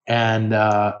 and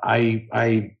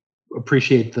I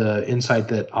appreciate the insight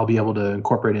that I'll be able to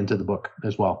incorporate into the book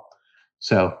as well.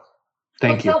 So,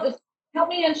 thank you. Help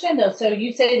me understand though. So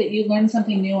you say that you learned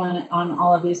something new on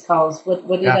all of these calls. What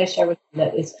did I share with you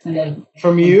that is kind of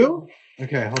from you?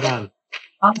 Okay, hold on.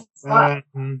 On the spot.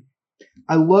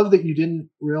 I love that you didn't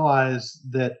realize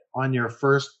that on your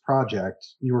first project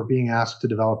you were being asked to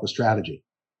develop a strategy,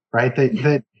 right?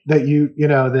 That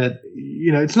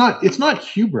it's not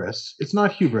hubris. It's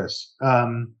not hubris.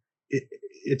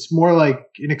 It's more like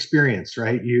inexperience,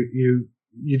 right? You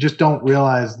just don't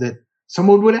realize that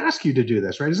someone would ask you to do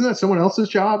this, right? Isn't that someone else's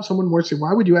job? Someone more say,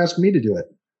 why would you ask me to do it?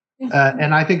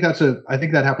 And I think I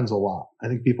think that happens a lot. I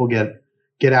think people get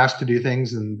asked to do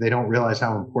things and they don't realize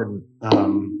how important.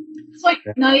 It's like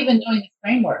not even knowing the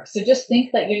framework. So just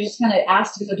think that you're just kind of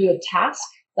asked to go do a task,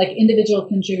 like individual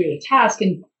contributor task,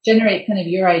 and generate kind of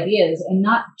your ideas, and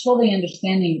not totally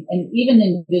understanding and even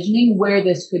envisioning where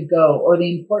this could go or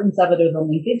the importance of it or the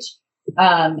linkage.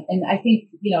 And I think,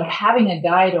 having a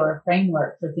guide or a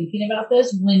framework for thinking about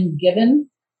this when given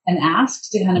and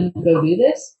asked to kind of go do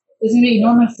this is going to be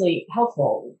enormously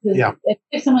helpful. Because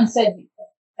if someone said,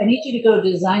 I need you to go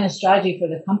design a strategy for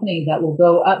the company that will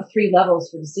go up 3 levels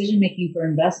for decision making for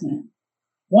investment.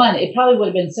 One, it probably would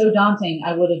have been so daunting.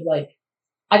 I would have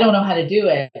I don't know how to do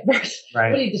it.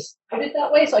 Right. Nobody described it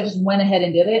that way. So I just went ahead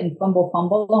and did it and fumble,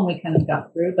 and we kind of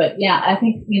got through. But yeah, I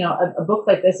think, a book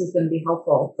like this is going to be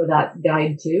helpful for that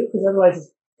guide too, because otherwise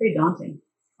it's pretty daunting.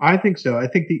 I think so. I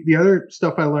think the other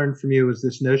stuff I learned from you was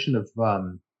this notion of,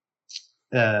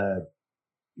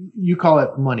 you call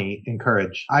it money and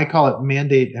courage. I call it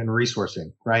mandate and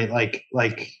resourcing, right? Like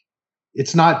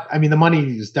it's not, the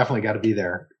money has definitely got to be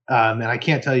there. And I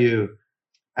can't tell you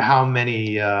how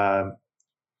many, as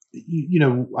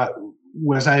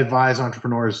I advise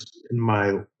entrepreneurs in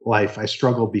my life, I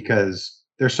struggle because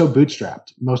they're so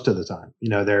bootstrapped most of the time.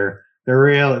 They're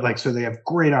really so they have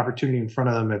great opportunity in front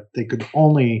of them. If they could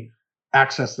only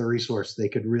access the resource, they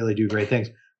could really do great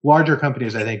things. Larger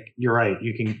companies, I think you're right.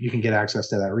 You can get access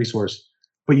to that resource,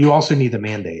 but you also need the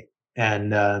mandate,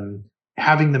 and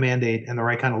having the mandate and the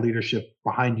right kind of leadership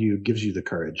behind you gives you the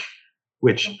courage,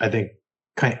 which I think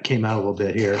came out a little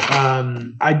bit here.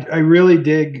 I really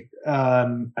dig,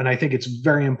 and I think it's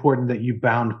very important that you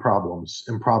bound problems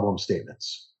and problem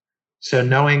statements. So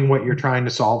knowing what you're trying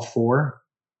to solve for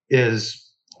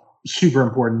is super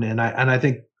important, and I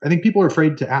think people are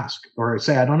afraid to ask or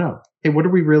say, I don't know. Hey, what are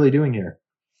we really doing here?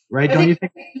 Right? Don't you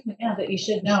think? Yeah, that you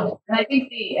should know. And I think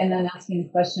and then asking the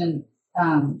question,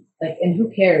 and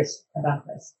who cares about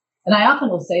this? And I often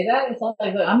will say that it's like,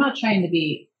 look, I'm not trying to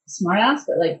be smart ass,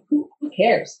 but who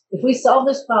cares? If we solve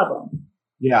this problem,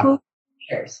 who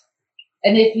cares?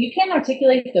 And if you can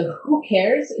articulate the who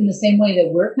cares in the same way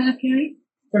that we're kind of caring,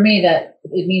 for me, that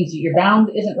it means your bound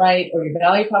isn't right or your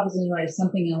value proposition isn't right, or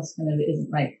something else kind of isn't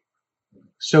right.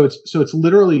 So it's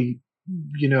literally,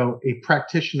 a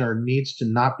practitioner needs to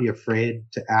not be afraid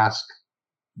to ask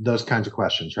those kinds of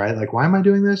questions, right? Like, why am I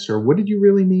doing this? Or what did you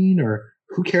really mean? Or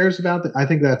who cares about that? I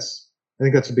think that's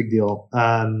a big deal.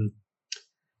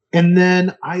 And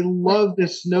then I love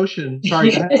this notion.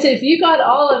 Sorry. If you got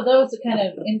all of those kind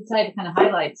of inside kind of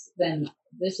highlights, then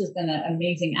this has been an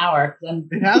amazing hour.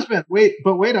 It has been. Wait,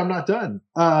 I'm not done.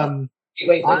 I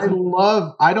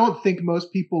don't think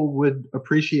most people would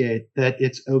appreciate that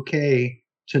it's okay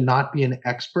to not be an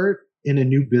expert in a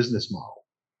new business model,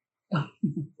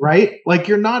 right? Like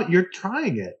you're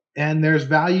trying it, and there's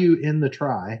value in the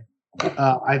try.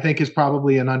 I think is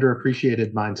probably an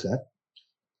underappreciated mindset.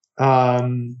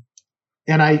 And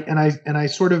I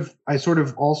sort of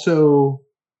also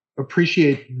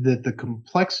appreciate that the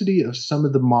complexity of some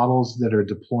of the models that are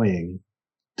deploying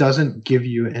doesn't give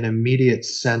you an immediate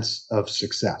sense of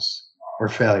success or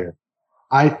failure.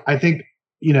 I think,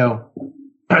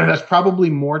 that's probably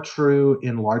more true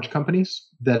in large companies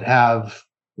that have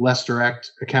less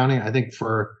direct accounting. I think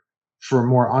for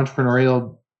more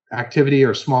entrepreneurial activity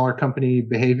or smaller company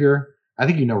behavior, I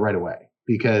think right away,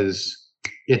 because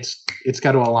it's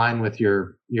got to align with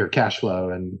your cash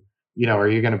flow, and are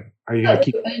you gonna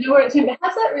keep? I know where it's going, but how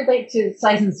does that relate to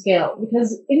size and scale?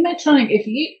 Because in Medtronic,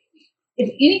 if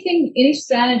anything, any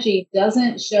strategy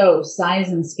doesn't show size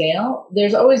and scale,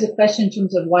 there's always a question in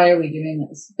terms of why are we doing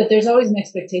this? But there's always an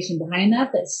expectation behind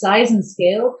that size and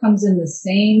scale comes in the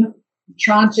same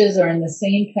tranches or in the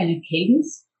same kind of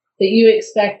cadence that you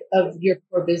expect of your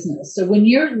core business. So when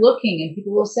you're looking and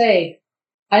people will say,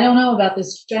 I don't know about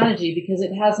this strategy because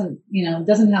it hasn't,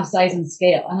 doesn't have size and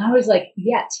scale. And I was like,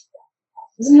 yet.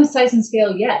 It doesn't have size and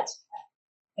scale yet.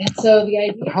 And so the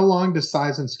idea. How long does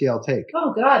size and scale take?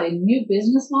 Oh God, in new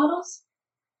business models,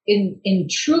 in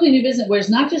truly new business, where it's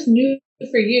not just new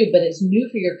for you, but it's new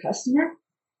for your customer.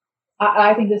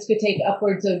 I think this could take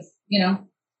upwards of,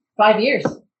 5 years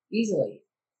easily.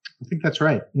 I think that's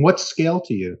right. What's scale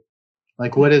to you?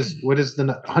 Like what is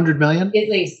the 100 million? At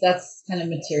least that's kind of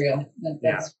material.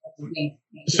 That's me.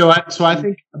 So I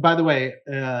think, by the way,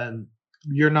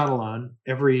 you're not alone.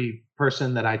 Every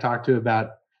person that I talk to about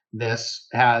this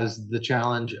has the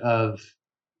challenge of,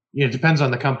 it depends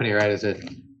on the company, right? Is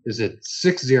it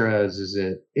 6 zeros? Is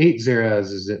it 8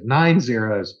 zeros? Is it 9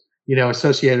 zeros?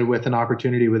 Associated with an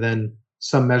opportunity within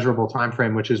some measurable time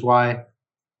frame, which is why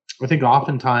I think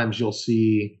oftentimes you'll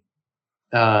see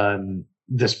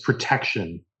this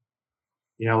protection.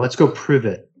 Let's go prove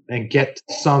it and get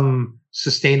some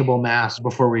sustainable mass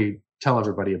before we tell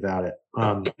everybody about it.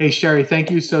 Hey, Sheri, thank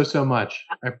you so much.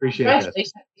 I appreciate it.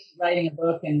 Congratulations for writing a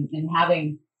book and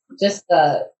having just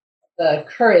the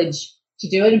courage to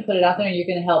do it and put it out there. And you're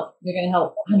going to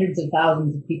help hundreds of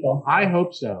thousands of people. I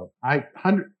hope so.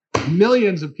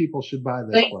 Millions of people should buy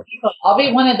this book. I'll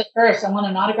be one of the first. I want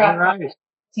an autograph. All right.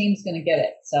 Team's going to get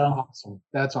it. So awesome.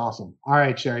 That's awesome. All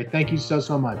right, Sheri. Thank you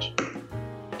so much.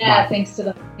 Yeah. Bye. Thanks to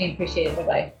the team. Appreciate it.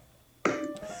 Bye-bye.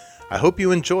 I hope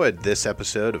you enjoyed this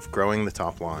episode of Growing the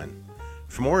Top Line.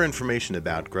 For more information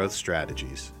about growth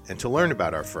strategies and to learn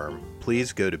about our firm,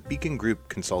 please go to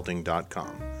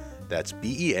beacongroupconsulting.com. That's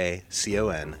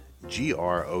BEACONGROUP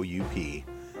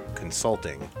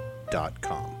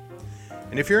consulting.com.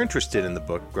 And if you're interested in the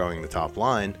book Growing the Top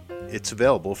Line, it's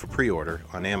available for pre-order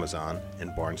on Amazon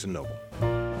and Barnes & Noble.